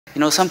You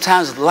know,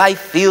 sometimes life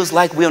feels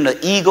like we're on the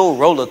ego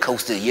roller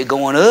coaster. You're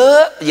going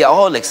up, you're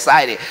all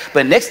excited.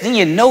 But next thing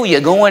you know, you're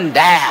going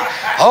down.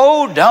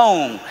 Hold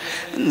on.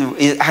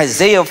 In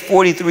Isaiah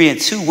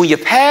 43:2, when you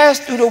pass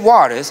through the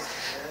waters,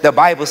 the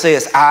Bible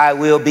says, I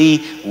will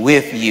be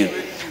with you.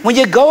 When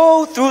you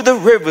go through the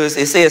rivers,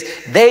 it says,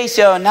 they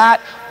shall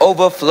not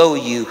overflow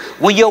you.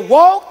 When you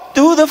walk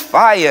through the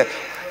fire,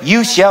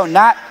 you shall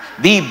not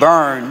be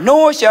burned,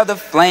 nor shall the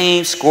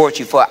flame scorch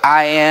you, for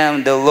I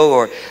am the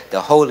Lord, the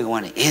Holy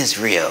One of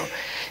Israel.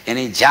 And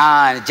in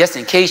John, just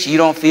in case you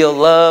don't feel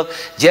loved,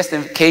 just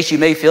in case you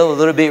may feel a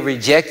little bit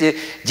rejected,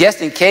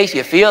 just in case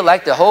you feel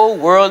like the whole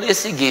world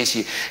is against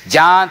you,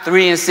 John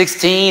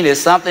 3:16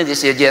 is something that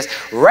should just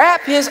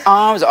wrap his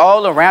arms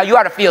all around. You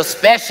ought to feel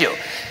special.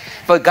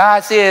 For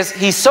God says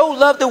he so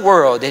loved the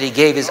world that he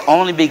gave his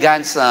only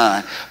begotten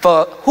son,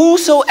 for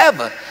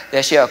whosoever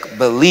that shall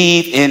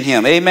believe in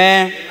him.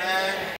 Amen. Amen.